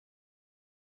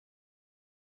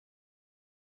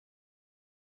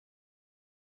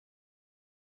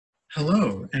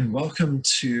Hello, and welcome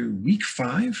to week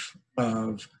 5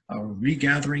 of our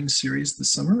regathering series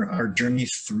this summer, our journey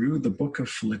through the book of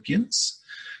Philippians.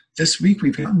 This week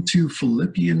we've gotten to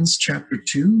Philippians chapter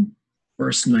 2,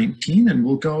 verse 19, and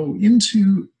we'll go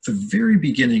into the very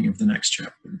beginning of the next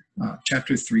chapter,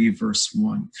 chapter 3, verse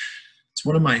 1. It's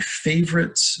one of my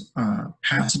favorite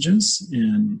passages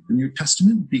in the New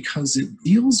Testament because it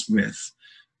deals with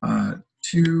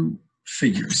two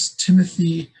figures,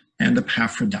 Timothy and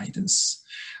Epaphroditus.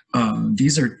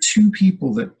 These are two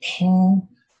people that Paul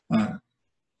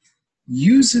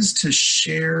uses to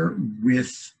share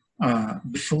with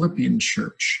the Philippian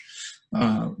church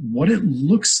what it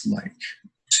looks like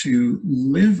to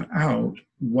live out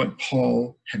what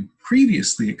Paul had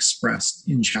previously expressed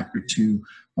in chapter 2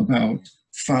 about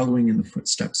following in the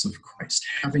footsteps of Christ,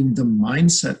 having the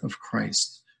mindset of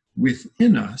Christ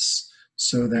within us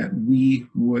so that we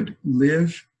would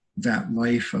live that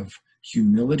life of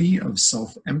humility, of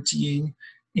self-emptying,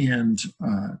 and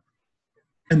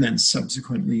then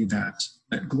subsequently that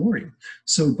glory.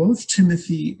 So both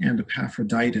Timothy and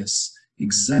Epaphroditus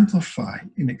exemplify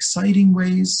in exciting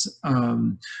ways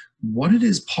what it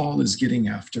is Paul is getting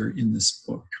after in this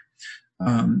book.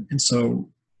 And so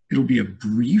it'll be a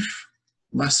brief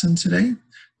lesson today,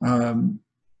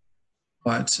 but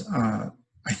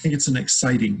I think it's an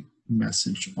exciting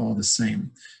message all the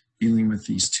same, dealing with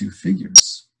these two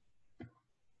figures.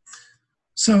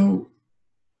 So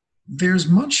there's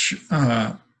much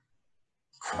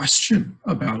question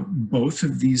about both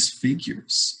of these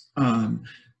figures,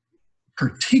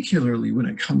 particularly when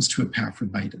it comes to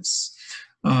Epaphroditus.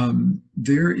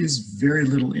 There is very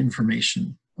little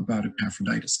information about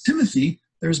Epaphroditus. Timothy,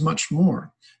 there's much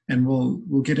more, and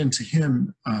we'll get into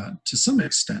him to some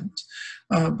extent.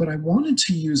 But I wanted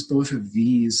to use both of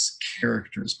these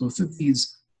characters, both of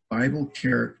these Bible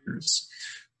characters,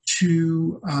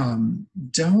 to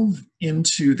delve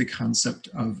into the concept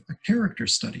of a character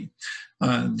study.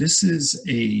 This is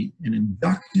an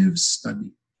inductive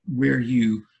study where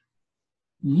you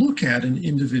look at an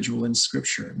individual in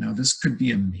Scripture. Now, this could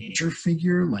be a major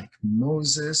figure like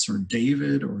Moses or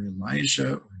David or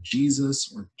Elijah or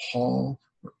Jesus or Paul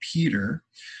or Peter.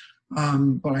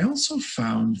 But I also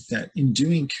found that in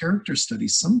doing character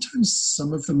studies, sometimes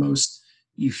some of the most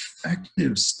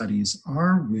effective studies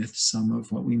are with some of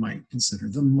what we might consider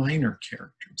the minor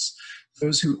characters,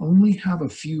 those who only have a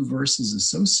few verses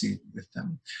associated with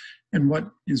them. And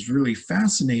what is really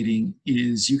fascinating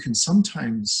is you can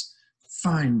sometimes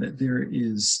find that there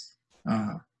is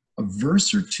a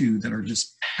verse or two that are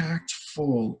just packed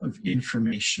full of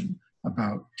information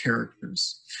about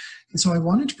characters. And so I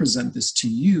wanted to present this to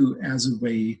you as a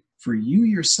way for you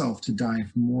yourself to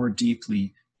dive more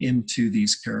deeply into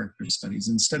these character studies,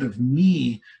 instead of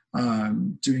me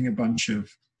doing a bunch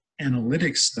of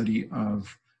analytic study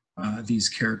of these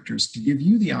characters, to give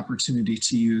you the opportunity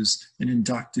to use an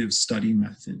inductive study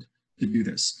method to do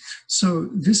this. So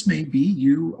this may be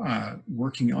you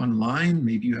working online,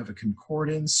 maybe you have a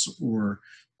concordance or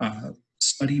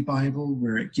study Bible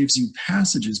where it gives you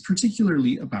passages,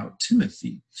 particularly about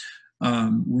Timothy,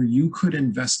 where you could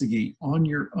investigate on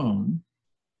your own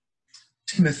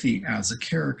Timothy as a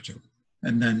character,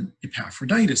 and then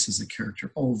Epaphroditus as a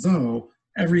character, although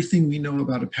everything we know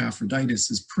about Epaphroditus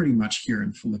is pretty much here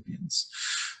in Philippians.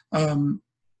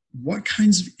 What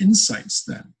kinds of insights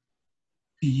then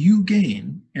do you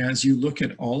gain as you look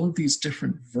at all of these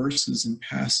different verses and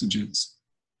passages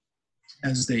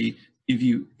as they give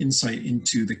you insight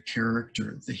into the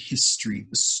character, the history,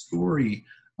 the story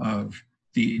of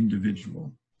the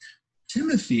individual?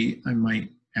 Timothy, I might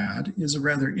add, is a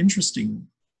rather interesting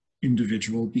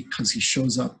individual because he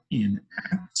shows up in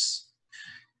Acts.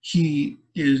 He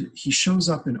shows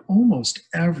up in almost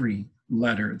every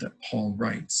letter that Paul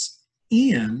writes.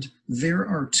 And there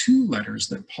are 2 letters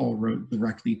that Paul wrote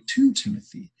directly to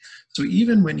Timothy. So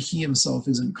even when he himself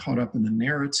isn't caught up in the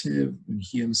narrative, when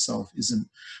he himself isn't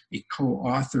a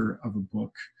co-author of a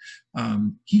book,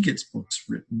 he gets books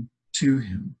written to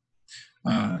him.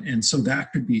 And so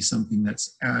that could be something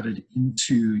that's added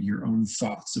into your own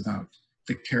thoughts about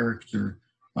the character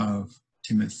of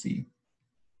Timothy.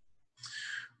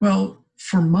 Well,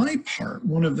 for my part,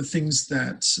 one of the things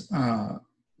that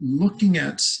looking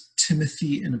at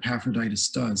Timothy and Epaphroditus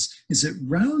does is it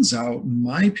rounds out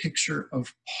my picture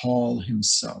of Paul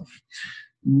himself.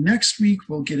 Next week,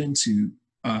 we'll get into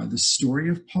the story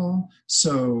of Paul.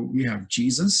 So we have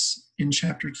Jesus in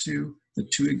chapter 2, the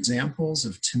 2 examples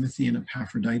of Timothy and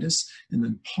Epaphroditus, and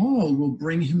then Paul will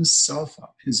bring himself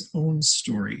up, his own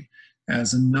story,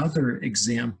 as another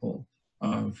example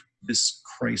of this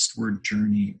Christward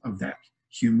journey, of that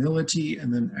humility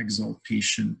and then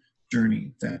exaltation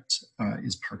journey that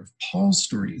is part of Paul's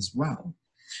story as well.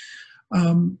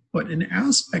 But an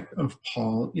aspect of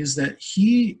Paul is that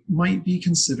he might be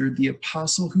considered the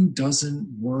apostle who doesn't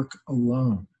work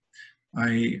alone.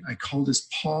 I call this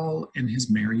Paul and his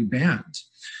merry band.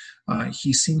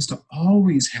 He seems to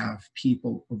always have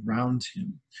people around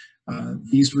him.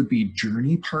 These would be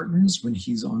journey partners when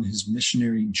he's on his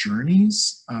missionary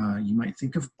journeys. You might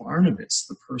think of Barnabas,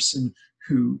 the person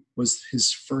who was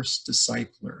his first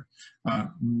discipler,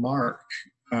 Mark,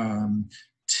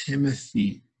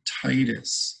 Timothy,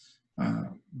 Titus.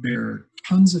 There are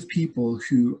tons of people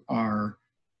who are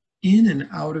in and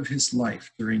out of his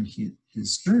life during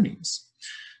his journeys.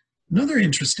 Another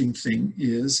interesting thing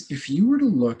is if you were to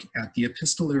look at the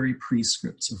epistolary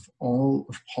prescripts of all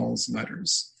of Paul's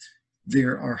letters,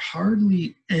 there are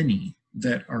hardly any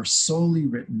that are solely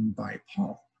written by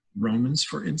Paul. Romans,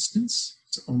 for instance,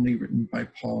 is only written by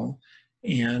Paul,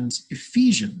 and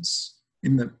Ephesians,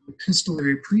 in the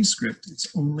epistolary prescript,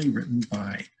 it's only written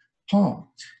by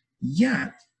Paul.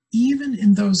 Yet, even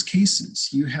in those cases,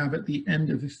 you have at the end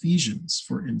of Ephesians,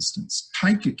 for instance,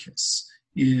 Tychicus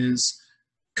is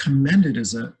commended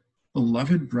as a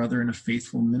beloved brother and a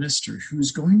faithful minister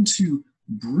who's going to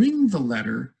bring the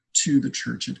letter to the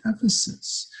church at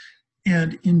Ephesus.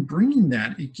 And in bringing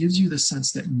that, it gives you the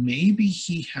sense that maybe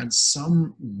he had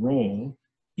some role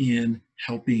in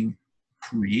helping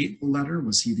create the letter.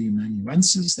 Was he the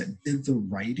amanuensis that did the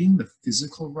writing, the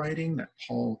physical writing that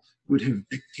Paul would have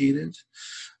dictated?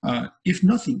 If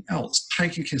nothing else,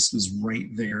 Tychicus was right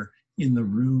there in the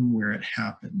room where it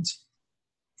happened.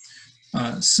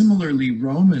 Similarly,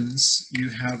 Romans, you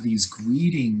have these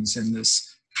greetings and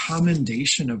this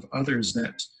commendation of others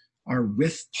that are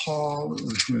with Paul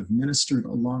or who have ministered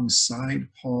alongside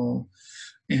Paul.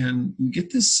 And you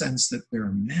get this sense that there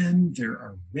are men, there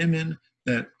are women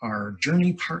that are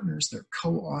journey partners, they're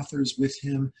co-authors with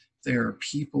him, there are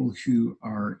people who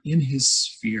are in his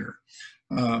sphere.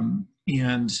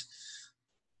 And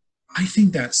I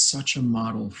think that's such a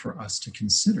model for us to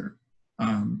consider.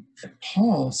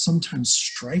 Paul sometimes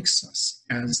strikes us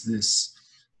as this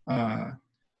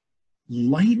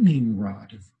lightning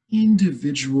rod of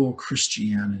individual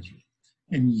Christianity.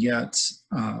 And yet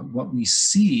what we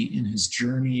see in his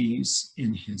journeys,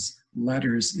 in his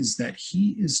letters, is that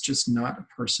he is just not a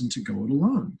person to go it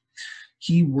alone.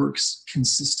 He works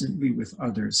consistently with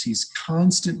others. He's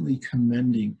constantly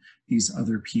commending these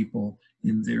other people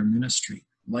in their ministry,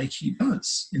 like he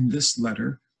does in this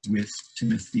letter with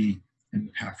Timothy and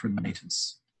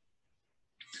Epaphroditus.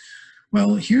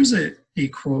 Well, here's a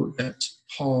quote that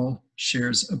Paul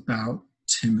shares about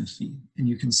Timothy, and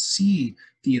you can see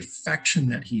the affection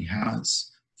that he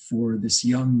has for this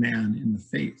young man in the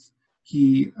faith.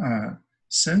 He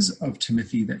says of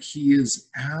Timothy that he is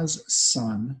as a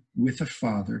son with a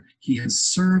father. He has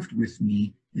served with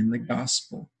me in the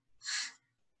gospel.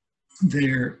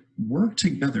 Their work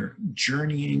together,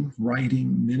 journeying,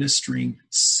 writing, ministering,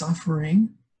 suffering,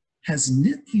 has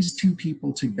knit these two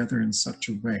people together in such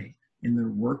a way in their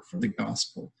work for the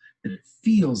gospel that it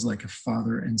feels like a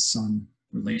father and son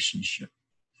relationship.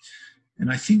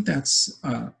 And I think that's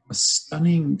a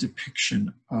stunning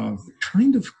depiction of the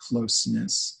kind of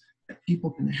closeness that people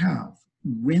can have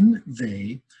when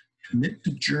they commit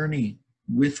to journey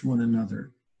with one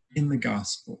another in the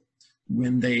gospel,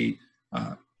 when they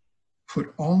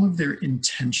put all of their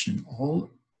intention, all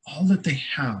that they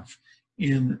have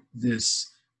in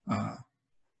this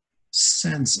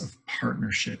sense of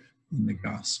partnership in the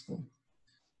gospel.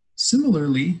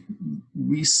 Similarly,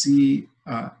 we see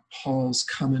Paul's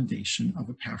commendation of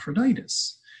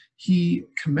Epaphroditus. He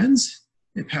commends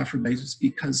Epaphroditus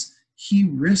because he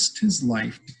risked his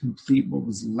life to complete what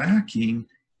was lacking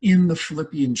in the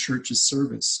Philippian church's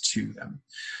service to them.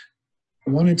 I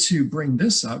wanted to bring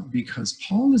this up because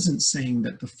Paul isn't saying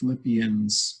that the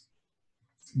Philippians'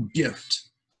 gift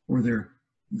or their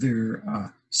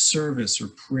service or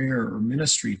prayer or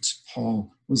ministry to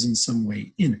Paul was in some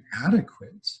way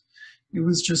inadequate. It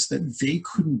was just that they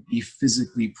couldn't be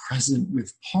physically present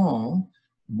with Paul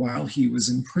while he was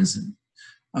in prison.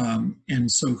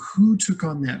 And so who took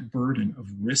on that burden of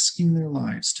risking their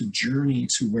lives to journey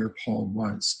to where Paul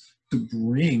was, to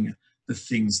bring the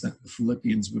things that the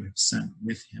Philippians would have sent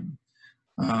with him?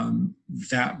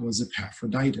 That was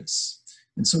Epaphroditus.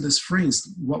 And so this phrase,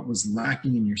 what was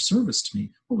lacking in your service to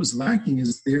me, what was lacking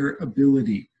is their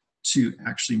ability to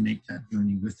actually make that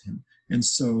journey with him. And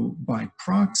so by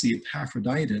proxy,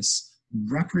 Epaphroditus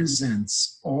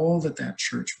represents all that that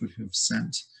church would have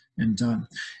sent and done.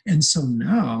 And so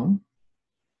now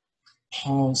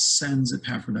Paul sends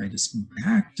Epaphroditus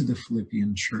back to the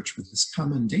Philippian church with this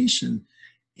commendation,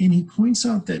 and he points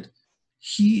out that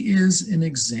he is an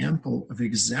example of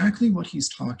exactly what he's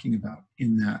talking about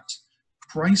in that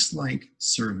Christ-like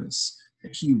service,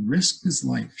 that he risked his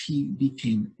life. He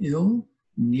became ill,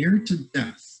 near to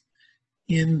death,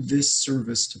 in this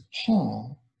service to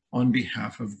Paul on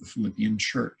behalf of the Philippian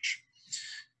church.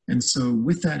 And so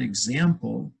with that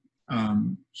example,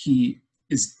 he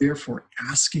is therefore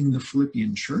asking the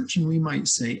Philippian church, and we might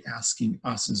say asking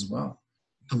us as well,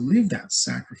 to live that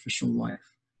sacrificial life.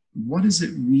 What is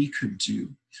it we could do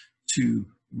to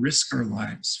risk our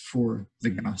lives for the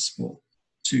gospel,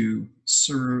 to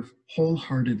serve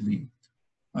wholeheartedly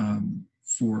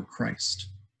for Christ?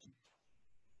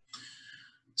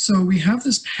 So we have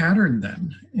this pattern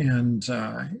then, and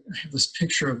I have this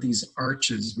picture of these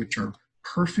arches, which are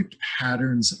perfect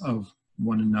patterns of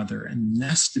one another and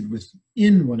nested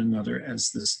within one another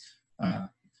as this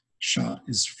shot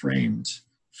is framed.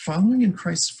 Following in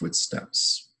Christ's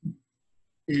footsteps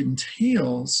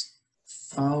entails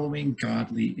following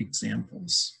godly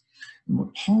examples. And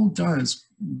what Paul does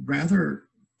rather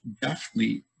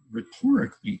deftly,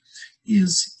 rhetorically,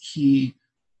 is he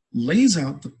lays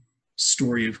out the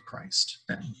story of Christ,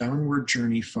 that downward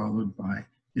journey followed by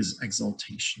his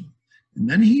exaltation. And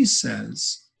then he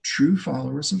says, true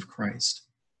followers of Christ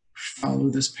follow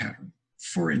this pattern.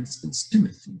 For instance,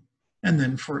 Timothy, and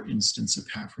then for instance,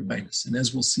 Epaphroditus. And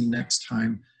as we'll see next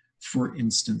time, for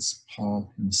instance,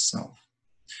 Paul himself.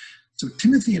 So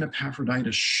Timothy and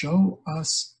Epaphroditus show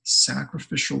us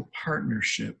sacrificial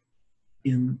partnership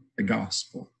in the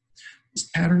gospel. This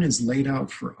pattern is laid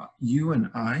out for you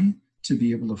and I to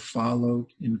be able to follow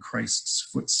in Christ's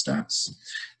footsteps.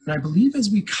 And I believe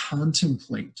as we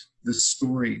contemplate the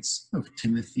stories of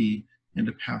Timothy and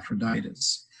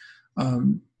Epaphroditus,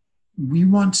 we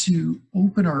want to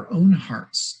open our own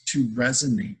hearts to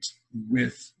resonate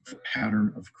with the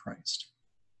pattern of Christ.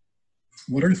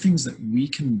 What are things that we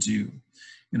can do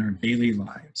in our daily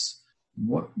lives?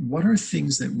 What are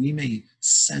things that we may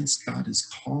sense God is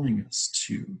calling us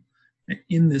to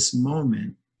in this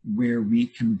moment where we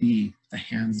can be the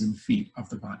hands and feet of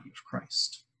the body of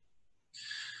Christ?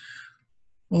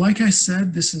 Well, like I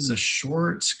said, this is a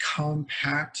short,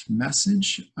 compact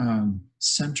message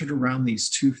centered around these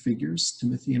two figures,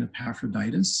 Timothy and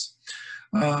Epaphroditus.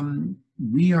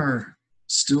 We are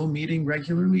still meeting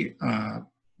regularly.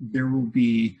 There will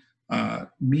be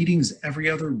meetings every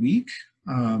other week.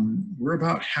 We're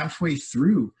about halfway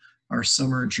through our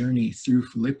summer journey through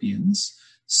Philippians.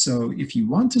 So if you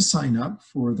want to sign up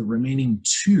for the remaining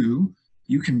two,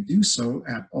 you can do so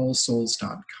at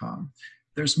allsouls.com.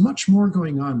 There's much more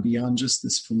going on beyond just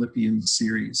this Philippians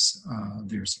series.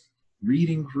 There's a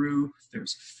reading group,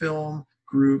 there's a film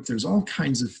group, there's all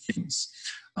kinds of things.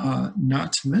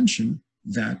 Not to mention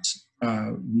that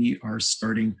we are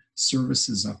starting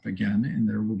services up again, and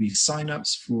there will be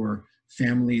signups for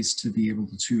families to be able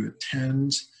to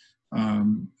attend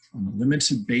on a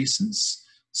limited basis.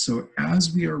 So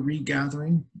as we are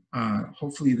regathering,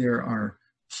 hopefully there are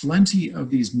plenty of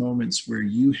these moments where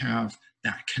you have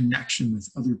that connection with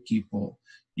other people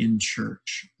in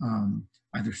church,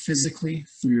 either physically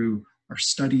through our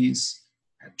studies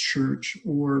at church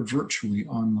or virtually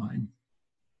online.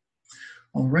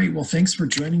 All right, well, thanks for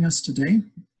joining us today,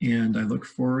 and I look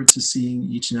forward to seeing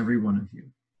each and every one of you.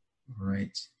 All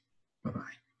right, bye-bye.